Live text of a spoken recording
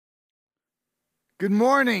Good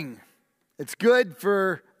morning. It's good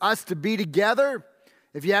for us to be together.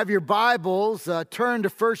 If you have your Bibles, turn to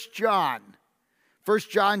 1 John. 1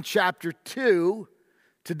 John chapter 2.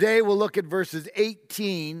 Today we'll look at verses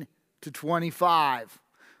 18 to 25.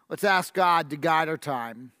 Let's ask God to guide our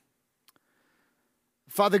time.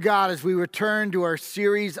 Father God, as we return to our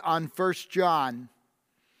series on 1 John,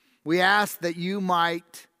 we ask that you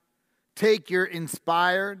might take your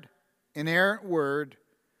inspired, inerrant word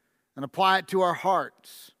and apply it to our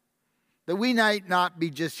hearts, that we might not be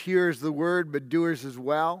just hearers of the word, but doers as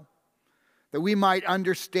well, that we might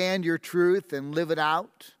understand your truth and live it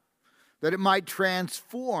out, that it might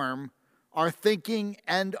transform our thinking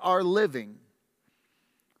and our living.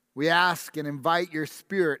 We ask and invite your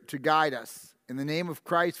Spirit to guide us. In the name of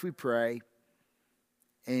Christ we pray,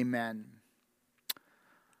 amen.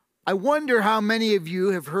 I wonder how many of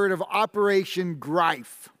you have heard of Operation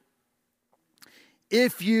Greif.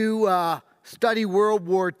 If you study World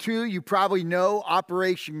War II, you probably know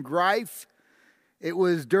Operation Greif. It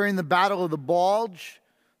was during the Battle of the Bulge,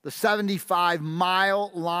 the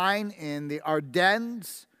 75-mile line in the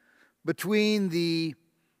Ardennes between the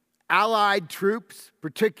Allied troops,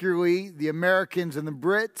 particularly the Americans and the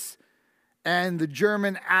Brits, and the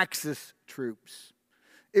German Axis troops.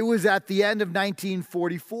 It was at the end of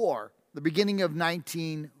 1944, the beginning of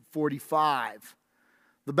 1945.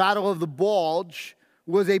 The Battle of the Bulge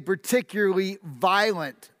was a particularly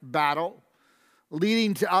violent battle,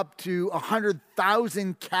 leading to up to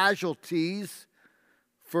 100,000 casualties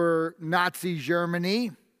for Nazi Germany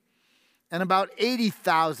and about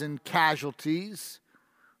 80,000 casualties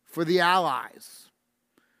for the Allies.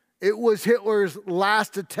 It was Hitler's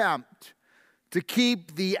last attempt to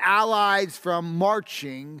keep the Allies from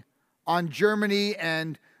marching on Germany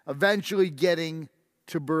and eventually getting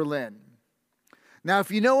to Berlin. Now,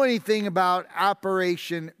 if you know anything about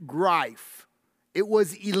Operation Greif, it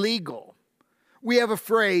was illegal. We have a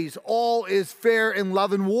phrase, all is fair in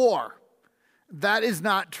love and war. That is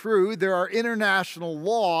not true. There are international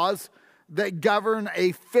laws that govern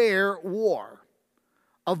a fair war.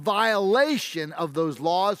 A violation of those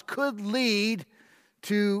laws could lead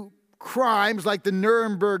to crimes like the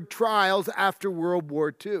Nuremberg trials after World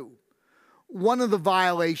War II. One of the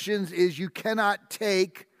violations is you cannot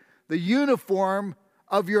take the uniform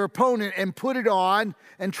of your opponent and put it on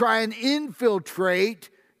and try and infiltrate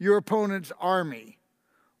your opponent's army.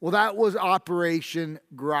 Well, that was Operation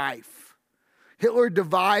Greif. Hitler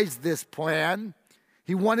devised this plan.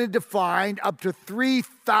 He wanted to find up to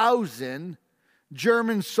 3,000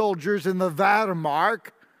 German soldiers in the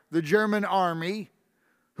Wehrmacht, the German army,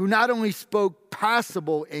 who not only spoke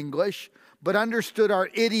passable English, but understood our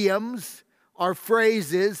idioms, our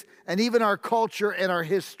phrases, and even our culture and our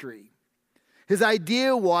history. His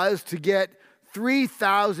idea was to get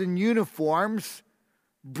 3,000 uniforms,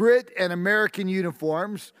 Brit and American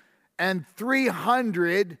uniforms, and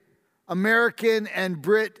 300 American and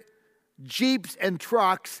Brit jeeps and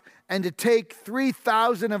trucks, and to take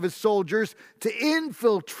 3,000 of his soldiers to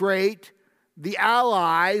infiltrate the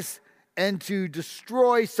Allies and to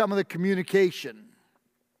destroy some of the communication.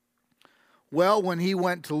 Well, when he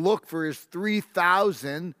went to look for his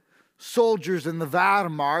 3,000 soldiers in the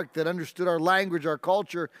Wehrmacht that understood our language, our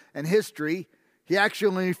culture, and history, he actually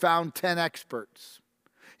only found 10 experts.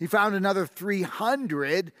 He found another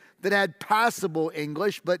 300 that had passable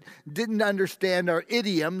English but didn't understand our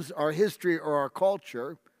idioms, our history, or our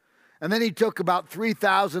culture. And then he took about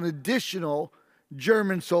 3,000 additional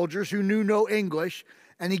German soldiers who knew no English,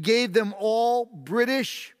 and he gave them all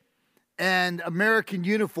British and American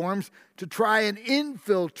uniforms to try and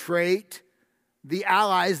infiltrate the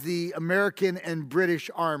Allies, the American and British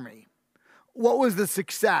army. What was the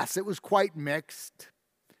success? It was quite mixed.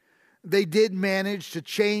 They did manage to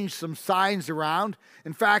change some signs around.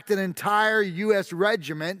 In fact, an entire U.S.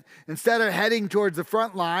 regiment, instead of heading towards the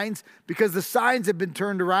front lines, because the signs had been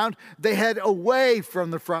turned around, they head away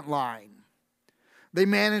from the front line. They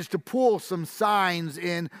managed to pull some signs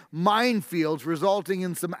in minefields, resulting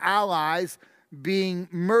in some Allies being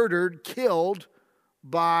murdered, killed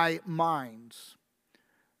by mines.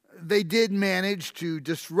 They did manage to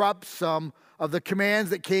disrupt some of the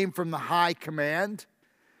commands that came from the high command.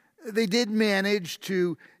 They did manage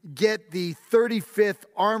to get the 35th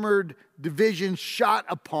Armored Division shot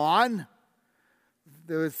upon.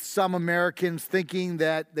 There was some Americans thinking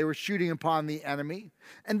that they were shooting upon the enemy.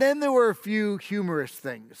 And then there were a few humorous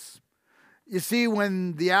things. You see,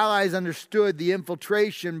 when the Allies understood the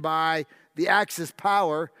infiltration by the Axis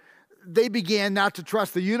power, they began not to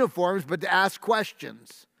trust the uniforms, but to ask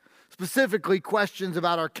questions. Specifically, questions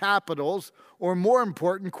about our capitals, or more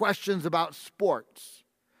important, questions about sports.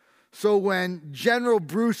 So when General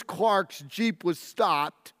Bruce Clark's Jeep was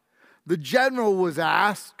stopped, the general was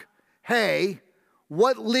asked, hey,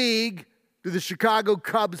 what league do the Chicago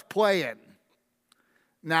Cubs play in?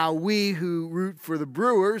 Now, we who root for the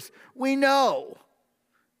Brewers, we know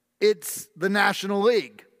it's the National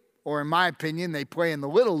League. Or in my opinion, they play in the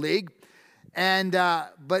Little League.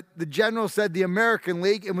 But the general said the American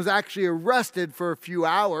League and was actually arrested for a few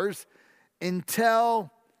hours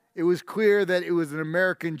until it was clear that it was an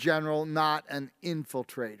American general, not an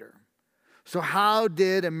infiltrator. So how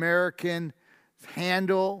did Americans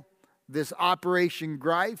handle this Operation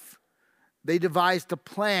Greif? They devised a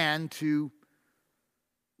plan to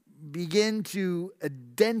begin to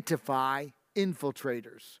identify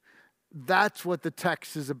infiltrators. That's what the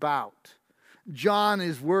text is about. John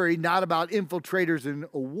is worried not about infiltrators in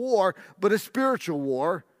a war, but a spiritual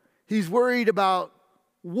war. He's worried about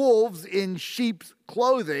wolves in sheep's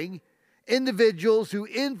clothing, individuals who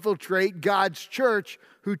infiltrate God's church,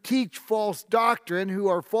 who teach false doctrine, who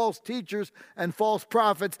are false teachers and false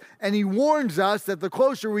prophets. And he warns us that the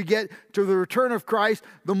closer we get to the return of Christ,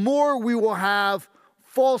 the more we will have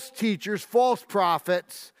false teachers, false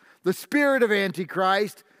prophets, the spirit of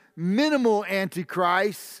Antichrist, minimal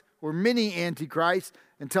Antichrist, or mini Antichrist,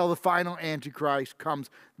 until the final Antichrist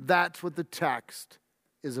comes. That's what the text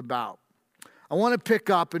is about. I want to pick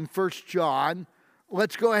up in 1 John.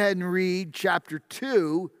 Let's go ahead and read chapter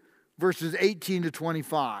 2, verses 18 to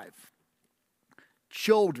 25.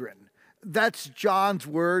 Children. That's John's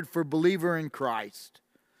word for believer in Christ.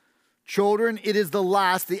 Children, it is the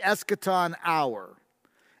last, the eschaton hour.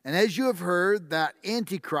 And as you have heard that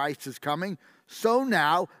Antichrist is coming, so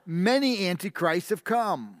now many Antichrists have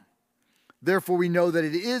come. Therefore we know that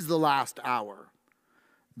it is the last hour.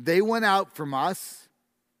 They went out from us,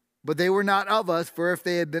 but they were not of us, for if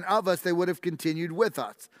they had been of us, they would have continued with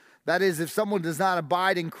us. That is, if someone does not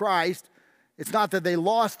abide in Christ, it's not that they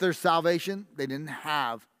lost their salvation, they didn't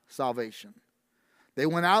have salvation. They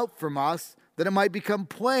went out from us that it might become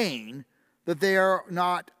plain that they are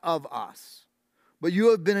not of us. But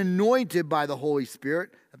you have been anointed by the Holy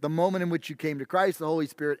Spirit. At the moment in which you came to Christ, the Holy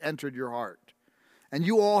Spirit entered your heart. And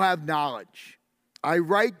you all have knowledge. I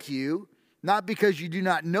write to you, not because you do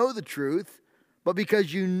not know the truth, but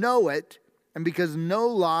because you know it, and because no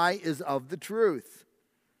lie is of the truth.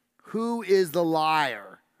 Who is the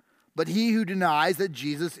liar? But he who denies that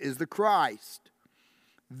Jesus is the Christ.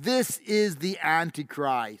 This is the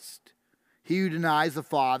Antichrist, he who denies the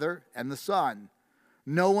Father and the Son.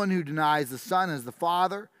 No one who denies the Son has the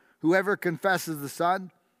Father. Whoever confesses the Son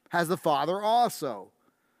has the Father also.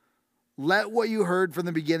 Let what you heard from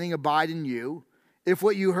the beginning abide in you. If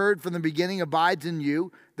what you heard from the beginning abides in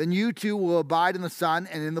you, then you too will abide in the Son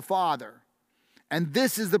and in the Father. And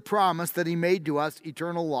this is the promise that he made to us,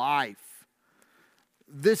 eternal life.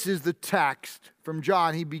 This is the text from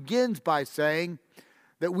John. He begins by saying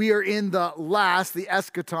that we are in the last, the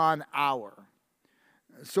eschaton hour.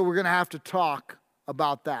 So we're going to have to talk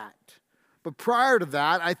about that. But prior to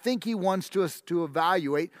that, I think he wants us to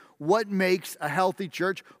evaluate what makes a healthy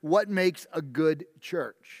church, what makes a good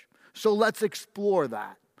church. So let's explore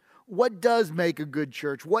that. What does make a good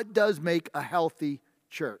church? What does make a healthy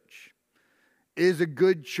church? Is a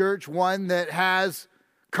good church one that has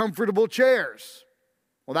comfortable chairs?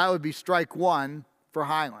 Well, that would be strike one for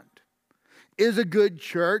Highland. Is a good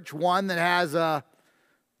church one that has a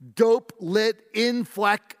dope-lit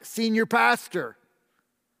in-fleck senior pastor?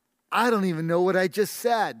 I don't even know what I just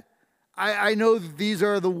said. I know that these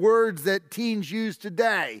are the words that teens use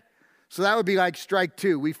today. So that would be like strike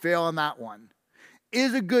two. We fail on that one.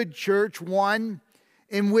 Is a good church one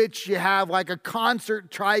in which you have like a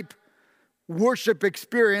concert type worship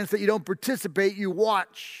experience that you don't participate, you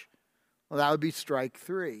watch? Well, that would be strike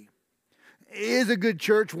three. Is a good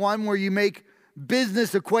church one where you make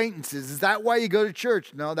business acquaintances? Is that why you go to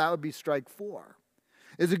church? No, that would be strike four.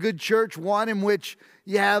 Is a good church one in which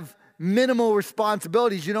you have minimal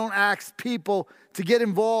responsibilities? You don't ask people to get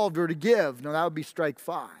involved or to give? No, that would be strike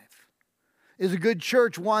five. Is a good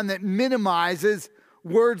church one that minimizes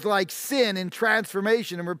words like sin and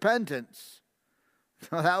transformation and repentance?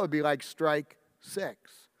 No, that would be like strike six.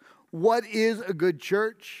 What is a good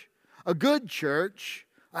church? A good church,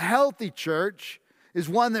 a healthy church, is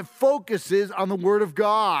one that focuses on the Word of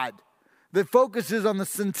God, that focuses on the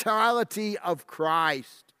centrality of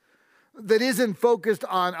Christ, that isn't focused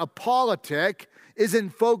on a politic, isn't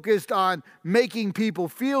focused on making people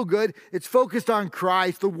feel good. It's focused on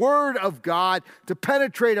Christ, the Word of God, to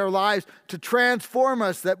penetrate our lives, to transform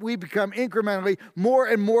us, that we become incrementally more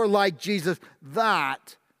and more like Jesus.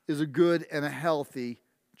 That is a good and a healthy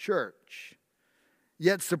church.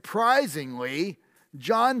 Yet surprisingly,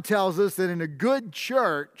 John tells us that in a good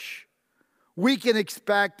church, we can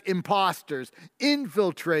expect imposters,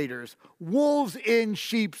 infiltrators, wolves in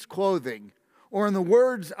sheep's clothing. Or in the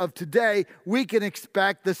words of today, we can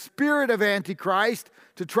expect the spirit of Antichrist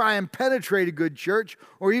to try and penetrate a good church,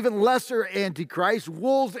 or even lesser Antichrist,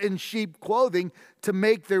 wolves in sheep clothing, to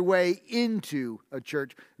make their way into a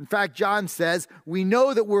church. In fact, John says, we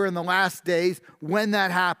know that we're in the last days when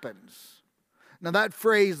that happens. Now that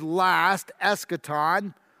phrase last,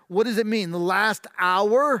 eschaton, what does it mean? The last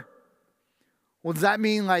hour? Well, does that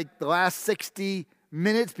mean like the last 60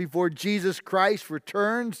 minutes before Jesus Christ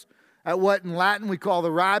returns at what in Latin we call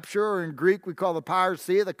the rapture, or in Greek we call the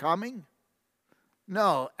parousia, the coming?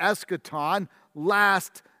 No, eschaton,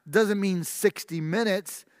 last, doesn't mean 60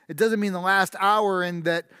 minutes. It doesn't mean the last hour in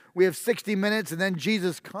that we have 60 minutes and then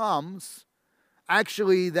Jesus comes.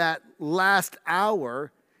 Actually, that last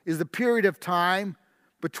hour is the period of time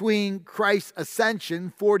between Christ's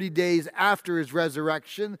ascension, 40 days after his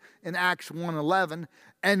resurrection in Acts 1:11,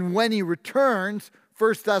 and when he returns,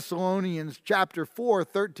 1 Thessalonians chapter 4,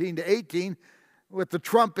 13 to 18, with the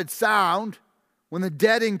trumpet sound, when the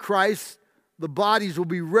dead in Christ, the bodies will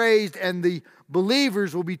be raised and the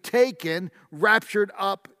believers will be taken, raptured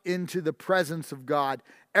up into the presence of God.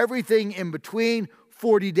 Everything in between,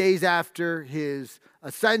 40 days after his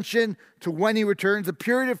ascension to when he returns, a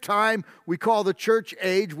period of time we call the church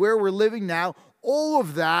age, where we're living now, all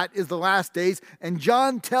of that is the last days. And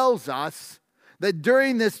John tells us that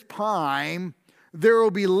during this time, there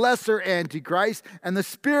will be lesser Antichrist and the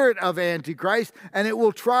spirit of Antichrist, and it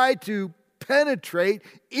will try to penetrate,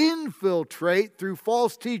 infiltrate through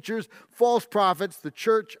false teachers, false prophets, the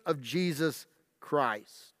church of Jesus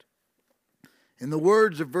Christ. In the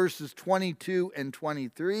words of verses 22 and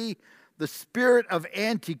 23, the spirit of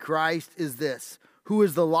Antichrist is this: who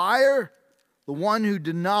is the liar? The one who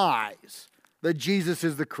denies that Jesus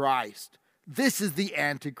is the Christ. This is the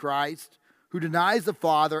Antichrist, who denies the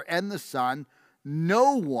Father and the Son.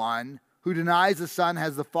 No one who denies the Son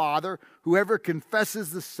has the Father. Whoever confesses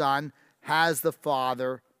the Son has the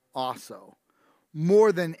Father also.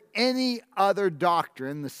 More than any other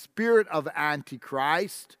doctrine, the spirit of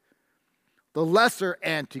Antichrist, the lesser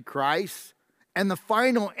Antichrist, and the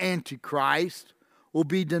final Antichrist will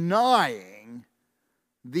be denying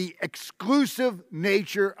the exclusive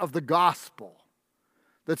nature of the gospel.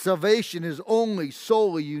 That salvation is only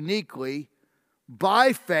solely, uniquely,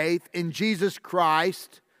 by faith in Jesus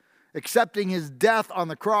Christ, accepting his death on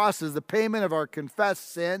the cross as the payment of our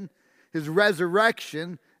confessed sin, his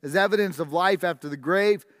resurrection as evidence of life after the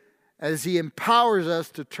grave, as he empowers us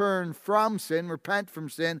to turn from sin, repent from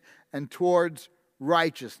sin, and towards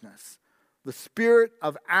righteousness. The spirit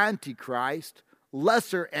of Antichrist,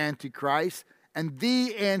 lesser Antichrist, and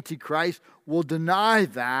the Antichrist will deny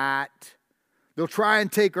that. They'll try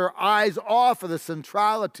and take our eyes off of the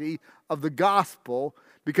centrality of the gospel,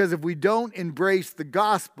 because if we don't embrace the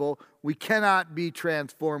gospel, we cannot be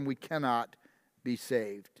transformed, we cannot be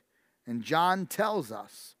saved. And John tells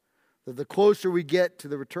us that the closer we get to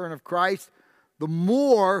the return of Christ, the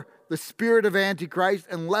more the spirit of Antichrist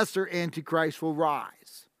and lesser Antichrist will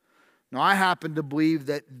rise. Now, I happen to believe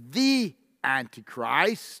that the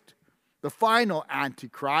Antichrist, the final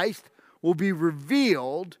Antichrist, will be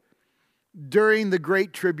revealed during the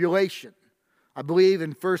Great Tribulation. I believe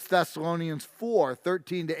in 1 Thessalonians 4,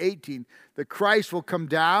 13 to 18, that Christ will come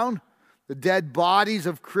down, the dead bodies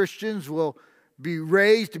of Christians will be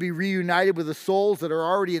raised to be reunited with the souls that are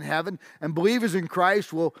already in heaven, and believers in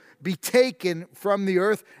Christ will be taken from the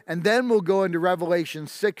earth. And then we'll go into Revelation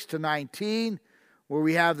 6 to 19, where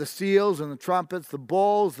we have the seals and the trumpets, the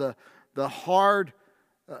bowls, the hard,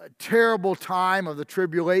 terrible time of the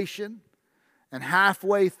tribulation. And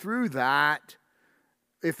halfway through that,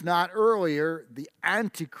 if not earlier, the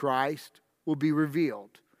Antichrist will be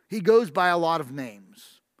revealed. He goes by a lot of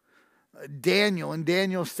names. Daniel in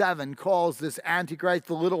Daniel 7 calls this Antichrist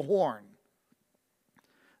the little horn.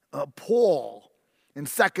 Paul in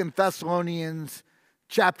 2 Thessalonians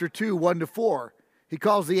chapter 2, 1 to 4, he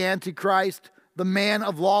calls the Antichrist the man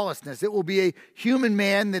of lawlessness. It will be a human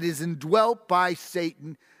man that is indwelt by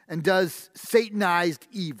Satan and does Satanized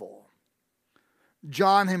evil.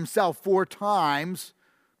 John himself 4 times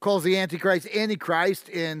calls the Antichrist Antichrist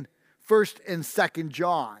in 1st and 2nd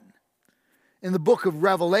John. In the book of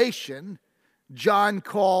Revelation, John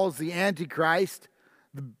calls the Antichrist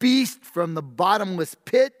the beast from the bottomless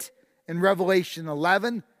pit in Revelation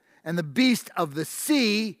 11, and the beast of the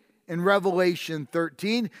sea in Revelation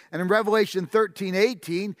 13. And in Revelation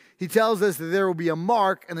 13:18, he tells us that there will be a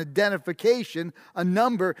mark, an identification, a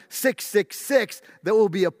number 666 that will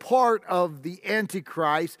be a part of the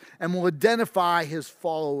Antichrist and will identify his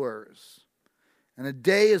followers. And a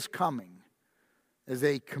day is coming as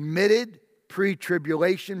a committed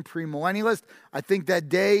pre-tribulation, premillennialist. I think that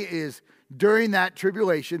day is during that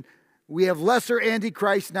tribulation. We have lesser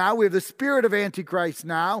Antichrist now. We have the spirit of Antichrist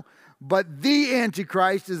now. But the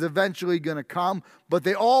Antichrist is eventually going to come. But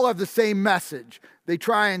they all have the same message. They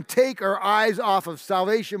try and take our eyes off of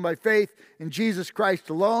salvation by faith in Jesus Christ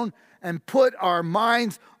alone and put our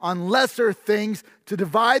minds on lesser things to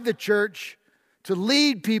divide the church, to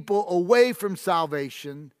lead people away from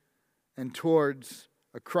salvation and towards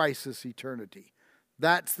a crisis eternity.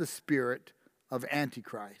 That's the spirit of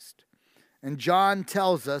Antichrist. And John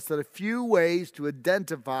tells us that a few ways to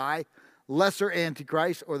identify lesser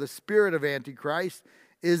Antichrist or the spirit of Antichrist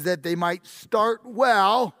is that they might start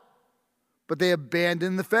well, but they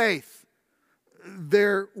abandon the faith.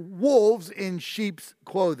 They're wolves in sheep's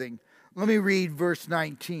clothing. Let me read verse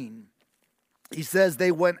 19. He says,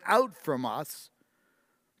 they went out from us,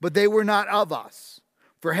 but they were not of us.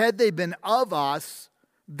 For had they been of us,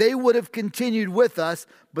 they would have continued with us,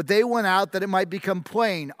 but they went out that it might become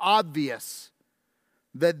plain, obvious,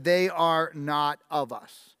 that they are not of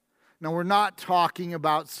us. Now, we're not talking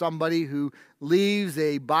about somebody who leaves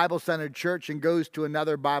a Bible-centered church and goes to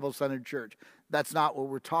another Bible-centered church. That's not what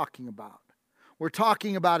we're talking about. We're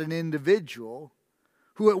talking about an individual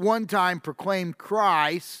who at one time proclaimed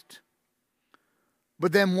Christ,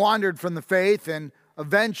 but then wandered from the faith and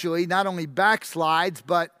eventually not only backslides,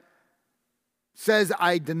 but says,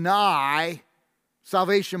 I deny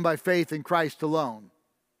salvation by faith in Christ alone.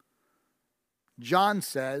 John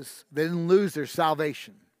says they didn't lose their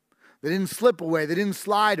salvation. They didn't slip away. They didn't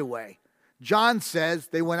slide away. John says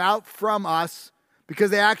they went out from us because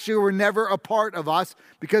they actually were never a part of us,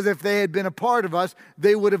 because if they had been a part of us,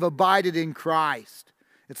 they would have abided in Christ.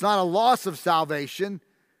 It's not a loss of salvation.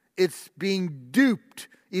 It's being duped,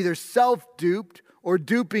 either self-duped or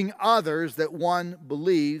duping others that one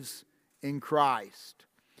believes in Christ.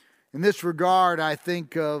 In this regard, I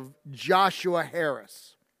think of Joshua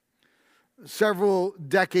Harris. Several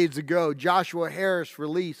decades ago, Joshua Harris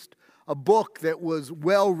released a book that was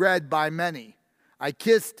well read by many. I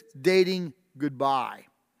Kissed Dating Goodbye.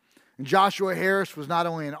 And Joshua Harris was not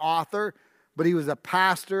only an author, but he was a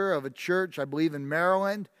pastor of a church, I believe in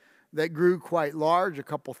Maryland, that grew quite large, a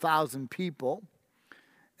couple thousand people.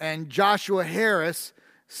 And Joshua Harris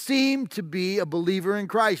seemed to be a believer in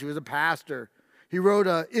Christ. He was a pastor. He wrote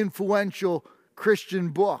an influential Christian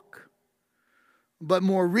book. But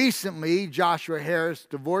more recently, Joshua Harris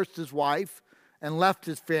divorced his wife and left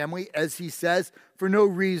his family, as he says, for no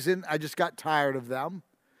reason. I just got tired of them.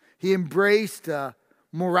 He embraced a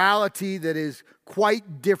morality that is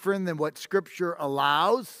quite different than what Scripture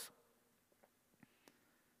allows.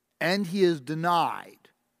 And he has denied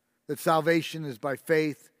that salvation is by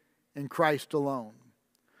faith in Christ alone.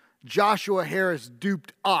 Joshua Harris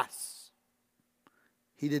duped us.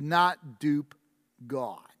 He did not dupe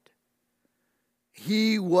God.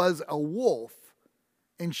 He was a wolf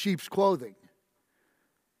in sheep's clothing.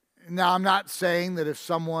 Now, I'm not saying that if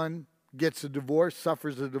someone gets a divorce,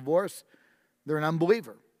 suffers a divorce, they're an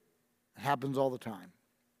unbeliever. It happens all the time.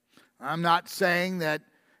 I'm not saying that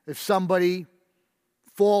if somebody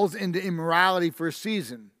falls into immorality for a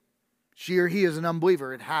season, she or he is an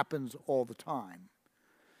unbeliever. It happens all the time.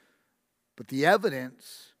 But the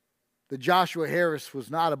evidence that Joshua Harris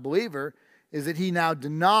was not a believer is that he now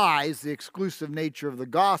denies the exclusive nature of the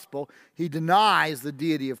gospel. He denies the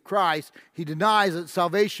deity of Christ. He denies that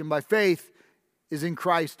salvation by faith is in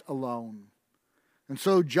Christ alone. And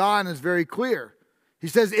so John is very clear. He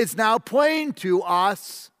says, it's now plain to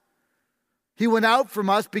us. He went out from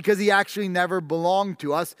us because he actually never belonged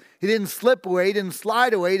to us. He didn't slip away, he didn't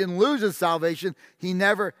slide away, he didn't lose his salvation. He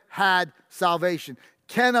never had salvation.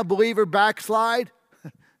 Can a believer backslide?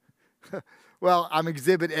 Well, I'm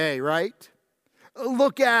exhibit A, right?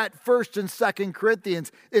 Look at 1st and 2nd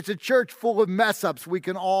Corinthians. It's a church full of mess-ups. We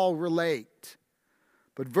can all relate.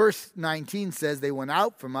 But verse 19 says, they went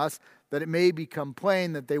out from us that it may become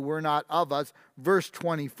plain that they were not of us. Verse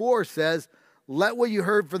 24 says, let what you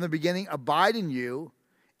heard from the beginning abide in you.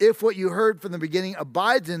 If what you heard from the beginning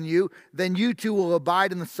abides in you, then you too will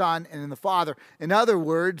abide in the Son and in the Father. In other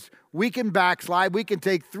words, we can backslide. We can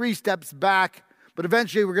take 3 steps back, but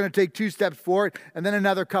eventually we're going to take 2 steps forward and then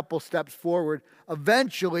another couple steps forward.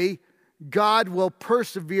 Eventually, God will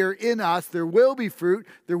persevere in us. There will be fruit.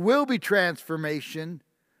 There will be transformation.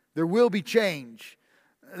 There will be change.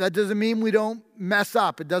 That doesn't mean we don't mess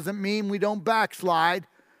up. It doesn't mean we don't backslide.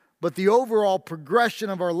 But the overall progression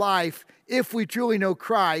of our life, if we truly know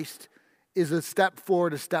Christ, is a step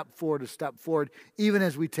forward, a step forward, a step forward, even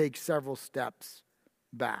as we take several steps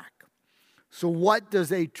back. So what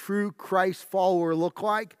does a true Christ follower look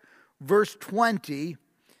like? Verse 20,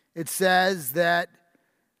 it says that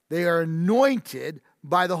they are anointed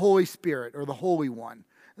by the Holy Spirit or the Holy One.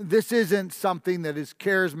 This isn't something that is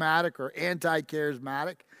charismatic or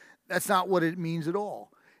anti-charismatic. That's not what it means at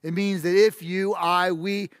all. It means that if you,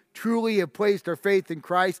 we truly have placed our faith in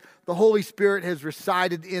Christ, the Holy Spirit has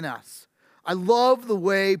resided in us. I love the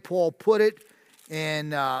way Paul put it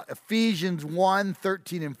in Ephesians 1,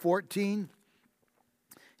 13 and 14.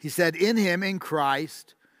 He said, in him, in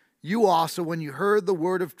Christ, you also, when you heard the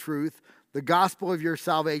word of truth, the gospel of your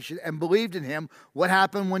salvation, and believed in him, what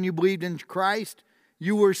happened when you believed in Christ?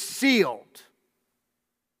 You were sealed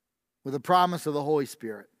with the promise of the Holy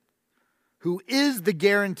Spirit, who is the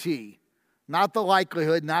guarantee, not the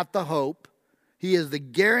likelihood, not the hope. He is the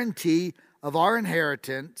guarantee of our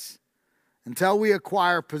inheritance until we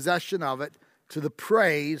acquire possession of it to the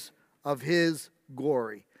praise of his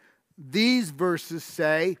glory. These verses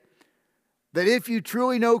say that if you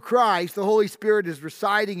truly know Christ, the Holy Spirit is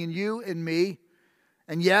residing in you and me.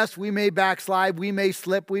 And yes, we may backslide, we may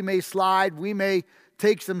slip, we may slide, we may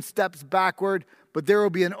take some steps backward, but there will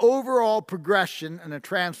be an overall progression and a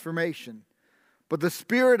transformation. But the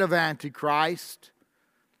spirit of Antichrist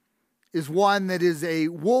is one that is a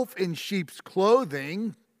wolf in sheep's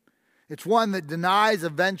clothing. It's one that denies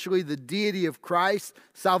eventually the deity of Christ,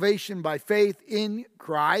 salvation by faith in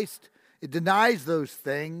Christ. It denies those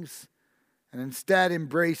things and instead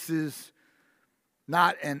embraces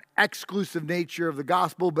not an exclusive nature of the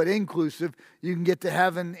gospel, but inclusive. You can get to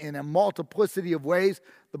heaven in a multiplicity of ways.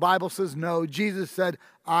 The Bible says no. Jesus said,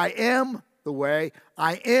 I am the way,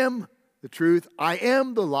 I am the truth, I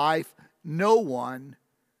am the life. No one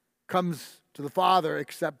comes to the Father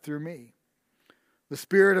except through me. The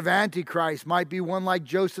spirit of Antichrist might be one like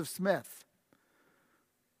Joseph Smith,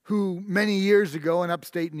 who many years ago in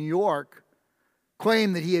upstate New York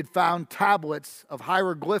claimed that he had found tablets of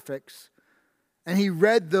hieroglyphics, and he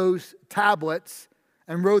read those tablets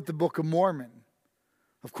and wrote the Book of Mormon.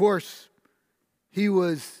 Of course, he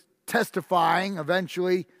was testifying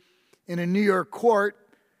eventually in a New York court,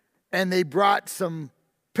 and they brought some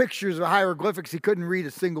pictures of hieroglyphics. He couldn't read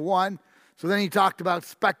a single one. So then he talked about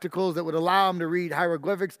spectacles that would allow him to read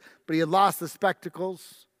hieroglyphics, but he had lost the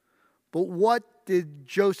spectacles. But what did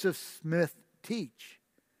Joseph Smith teach?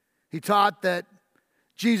 He taught that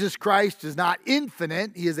Jesus Christ is not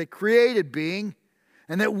infinite, he is a created being,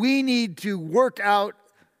 and that we need to work out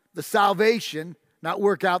the salvation, not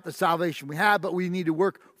work out the salvation we have, but we need to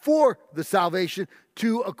work for the salvation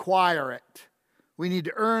to acquire it. We need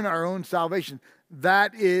to earn our own salvation.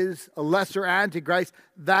 That is a lesser Antichrist.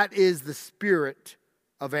 That is the spirit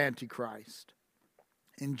of Antichrist.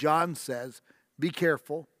 And John says, be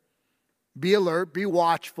careful, be alert, be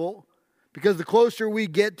watchful, because the closer we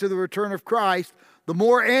get to the return of Christ, the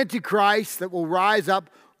more Antichrist that will rise up,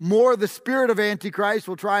 more the spirit of Antichrist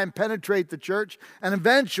will try and penetrate the church. And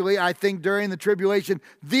eventually, I think during the tribulation,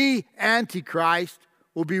 the Antichrist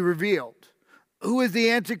will be revealed. Who is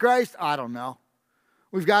the Antichrist? I don't know.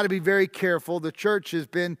 We've got to be very careful. The church has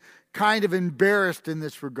been kind of embarrassed in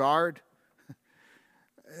this regard.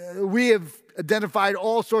 We have identified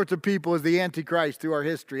all sorts of people as the Antichrist through our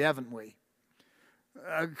history, haven't we?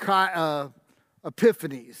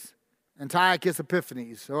 Epiphanes, Antiochus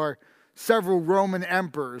Epiphanes, or several Roman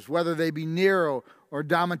emperors, whether they be Nero or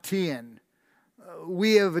Domitian.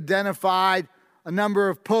 We have identified a number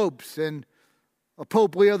of popes, and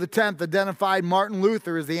Pope Leo X identified Martin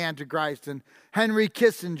Luther as the Antichrist, and Henry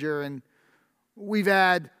Kissinger, and we've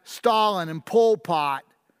had Stalin and Pol Pot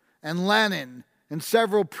and Lenin and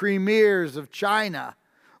several premiers of China.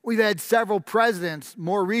 We've had several presidents,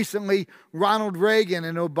 more recently Ronald Reagan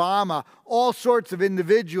and Obama. All sorts of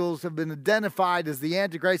individuals have been identified as the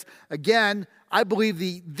Antichrist. Again, I believe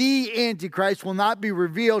the Antichrist will not be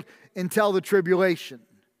revealed until the tribulation.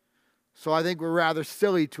 So I think we're rather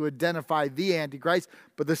silly to identify the Antichrist,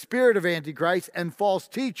 but the spirit of Antichrist and false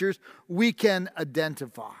teachers we can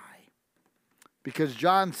identify. Because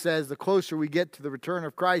John says the closer we get to the return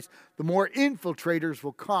of Christ, the more infiltrators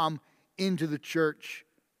will come into the church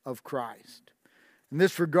of Christ. In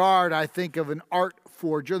this regard, I think of an art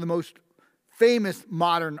forger, the most famous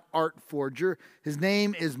modern art forger. His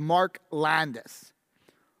name is Mark Landis.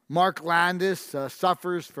 Mark Landis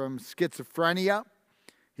suffers from schizophrenia.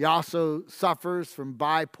 He also suffers from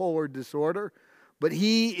bipolar disorder, but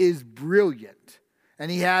he is brilliant. and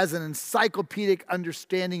he has an encyclopedic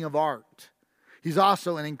understanding of art. He's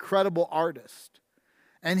also an incredible artist.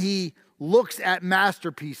 And he looks at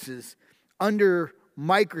masterpieces under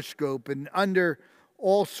microscope and under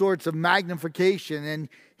all sorts of magnification, and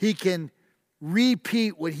he can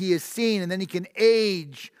repeat what he has seen, and then he can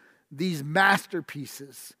age these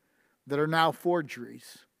masterpieces that are now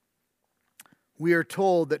forgeries. We are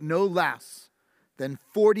told that no less than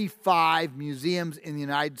 45 museums in the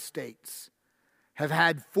United States have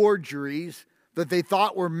had forgeries that they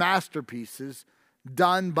thought were masterpieces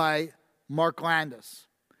done by Mark Landis.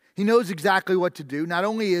 He knows exactly what to do. Not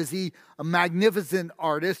only is he a magnificent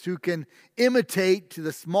artist who can imitate to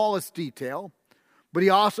the smallest detail, but he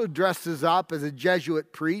also dresses up as a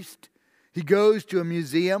Jesuit priest. He goes to a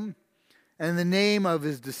museum, and in the name of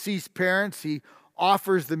his deceased parents, he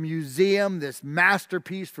offers the museum this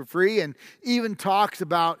masterpiece for free, and even talks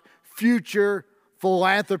about future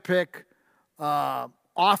philanthropic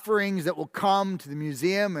offerings that will come to the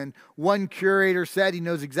museum. And one curator said he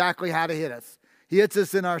knows exactly how to hit us. He hits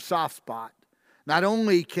us in our soft spot. Not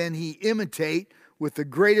only can he imitate with the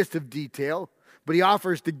greatest of detail, but he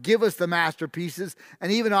offers to give us the masterpieces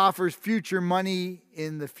and even offers future money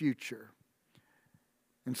in the future.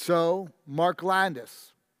 And so, Mark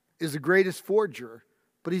Landis is the greatest forger,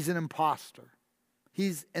 but he's an imposter.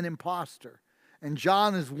 He's an imposter. And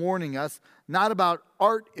John is warning us not about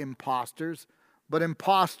art imposters, but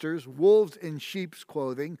imposters, wolves in sheep's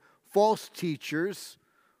clothing, false teachers,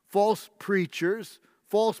 false preachers,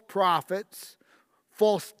 false prophets,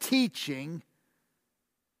 false teaching,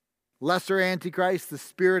 lesser Antichrist, the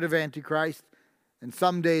spirit of Antichrist, and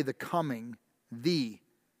someday the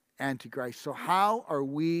Antichrist. So how are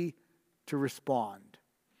we to respond?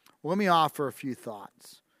 Well, let me offer a few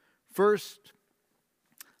thoughts. First,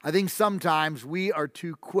 I think sometimes we are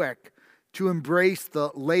too quick to embrace the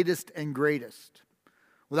latest and greatest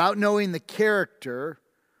without knowing the character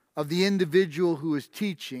of the individual who is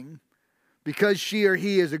teaching. Because she or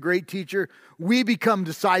he is a great teacher, we become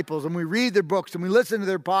disciples and we read their books and we listen to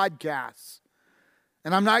their podcasts.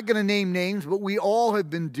 And I'm not going to name names, but we all have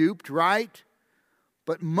been duped, right?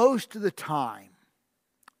 But most of the time,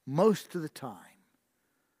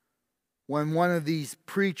 when one of these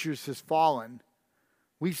preachers has fallen,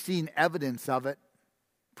 we've seen evidence of it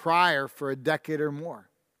prior for a decade or more.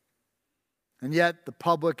 And yet the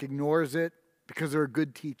public ignores it because they're a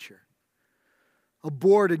good teacher. A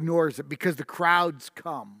board ignores it because the crowds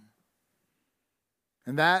come.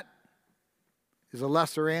 And that is a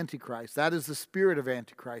lesser Antichrist. That is the spirit of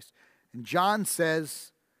Antichrist. And John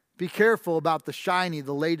says, be careful about the shiny,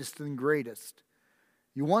 the latest and greatest.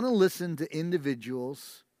 You want to listen to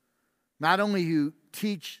individuals, not only who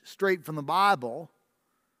teach straight from the Bible,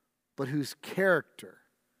 but whose character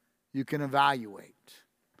you can evaluate.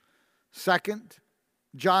 Second,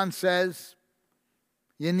 John says,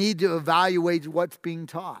 you need to evaluate what's being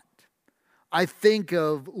taught. I think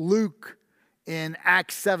of Luke in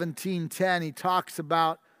Acts 17:10. He talks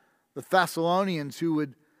about the Thessalonians who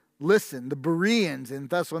would listen, the Bereans in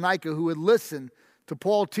Thessalonica who would listen to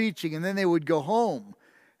Paul teaching, and then they would go home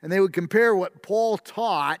and they would compare what Paul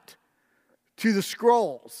taught to the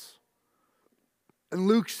scrolls. And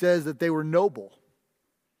Luke says that they were noble.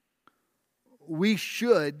 We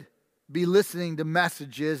should be listening to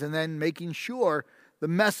messages and then making sure the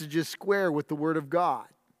message is square with the Word of God.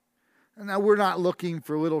 And now we're not looking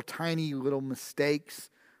for tiny little mistakes.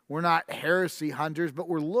 We're not heresy hunters, but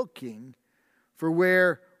we're looking for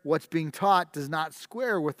where what's being taught does not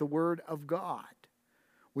square with the Word of God.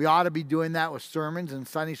 We ought to be doing that with sermons and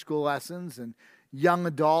Sunday school lessons and young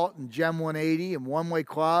adult and Gem 180 and One Way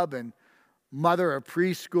Club and mother of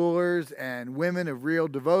preschoolers and women of real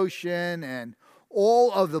devotion and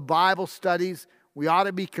all of the Bible studies. We ought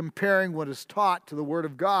to be comparing what is taught to the Word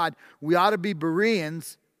of God. We ought to be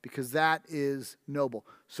Bereans because that is noble.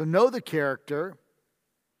 So know the character.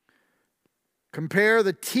 Compare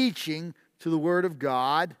the teaching to the Word of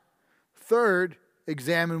God. Third,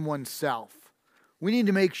 examine oneself. We need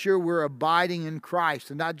to make sure we're abiding in Christ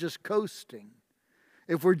and not just coasting.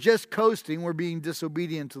 If we're just coasting, we're being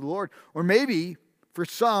disobedient to the Lord. Or maybe, for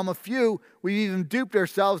some, a few, we've even duped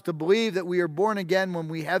ourselves to believe that we are born again when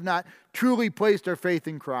we have not truly placed our faith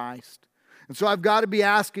in Christ. And so I've got to be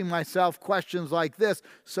asking myself questions like this.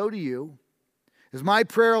 So do you. Is my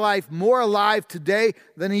prayer life more alive today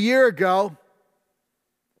than a year ago?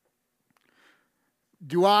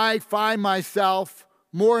 Do I find myself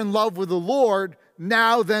more in love with the Lord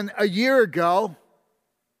now than a year ago?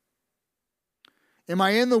 Am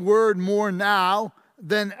I in the Word more now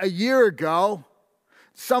than a year ago?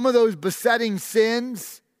 Some of those besetting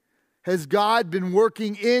sins, has God been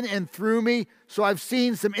working in and through me So I've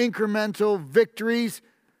seen some incremental victories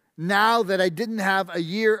now that I didn't have a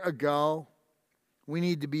year ago. We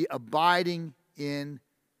need to be abiding in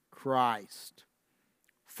Christ.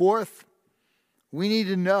 Fourth, we need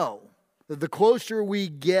to know that the closer we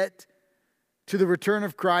get to the return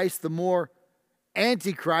of Christ, the more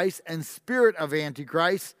Antichrist and spirit of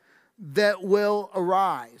Antichrist that will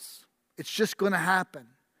arise. It's just going to happen.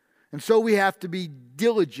 And so we have to be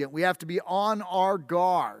diligent. We have to be on our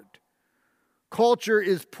guard. Culture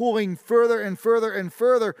is pulling further and further and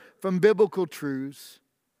further from biblical truths.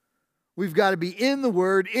 We've got to be in the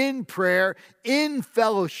Word, in prayer, in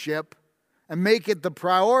fellowship, and make it the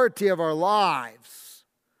priority of our lives,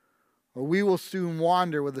 or we will soon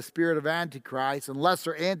wander with the spirit of Antichrist and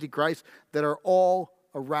lesser Antichrists that are all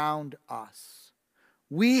around us.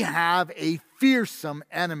 We have a fearsome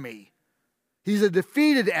enemy. He's a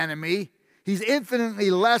defeated enemy. He's infinitely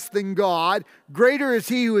less than God. Greater is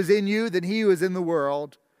he who is in you than he who is in the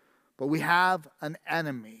world. But we have an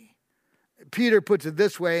enemy. Peter puts it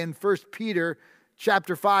this way in 1 Peter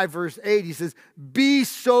chapter 5, verse 8. He says, be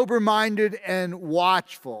sober-minded and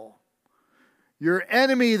watchful. Your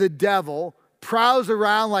enemy, the devil, prowls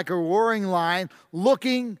around like a roaring lion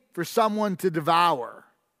looking for someone to devour.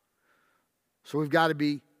 So we've got to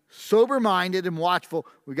be sober-minded and watchful.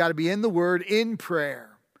 We've got to be in the Word, in prayer.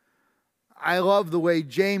 I love the way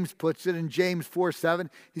James puts it in James 4:7.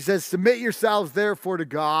 He says, submit yourselves therefore to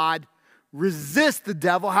God. Resist the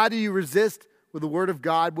devil. How do you resist? With the Word of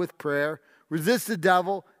God, with prayer. Resist the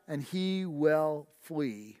devil, and he will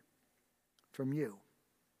flee from you.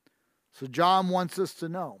 So John wants us to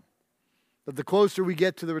know that the closer we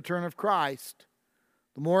get to the return of Christ,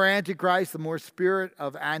 the more Antichrist, the more spirit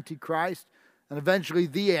of Antichrist, and eventually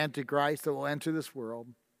the Antichrist that will enter this world.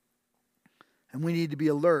 And we need to be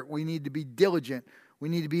alert. We need to be diligent. We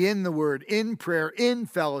need to be in the Word, in prayer, in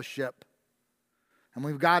fellowship. And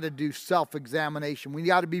we've got to do self-examination. We've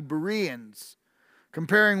got to be Bereans,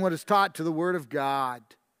 comparing what is taught to the Word of God.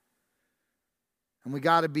 And we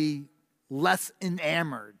got to be less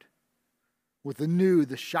enamored with the new,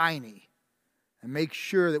 the shiny, and make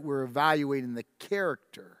sure that we're evaluating the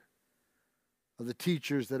character of the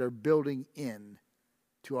teachers that are building in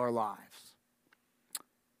to our lives.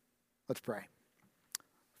 Let's pray.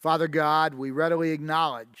 Father God, we readily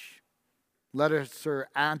acknowledge lesser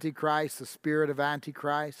Antichrist, the spirit of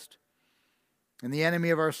Antichrist, and the enemy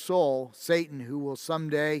of our soul, Satan, who will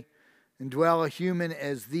someday indwell a human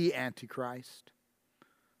as the Antichrist.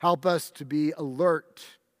 Help us to be alert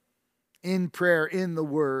in prayer, in the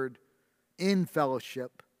Word, in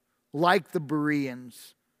fellowship, like the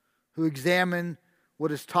Bereans who examine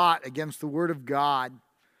what is taught against the Word of God,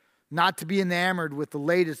 not to be enamored with the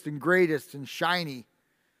latest and greatest and shiny,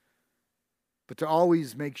 but to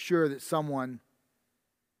always make sure that someone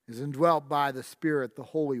is indwelt by the Spirit, the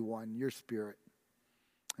Holy One, your Spirit,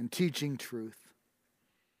 and teaching truth.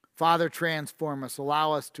 Father, transform us.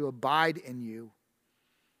 Allow us to abide in you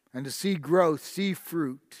and to see growth, see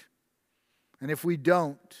fruit. And if we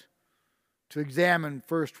don't, to examine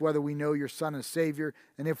first whether we know your Son as Savior,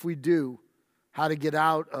 and if we do, how to get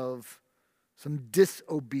out of some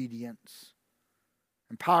disobedience,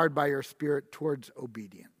 empowered by your Spirit towards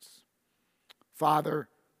obedience. Father,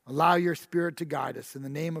 allow your Spirit to guide us. In the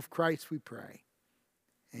name of Christ we pray.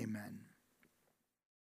 Amen.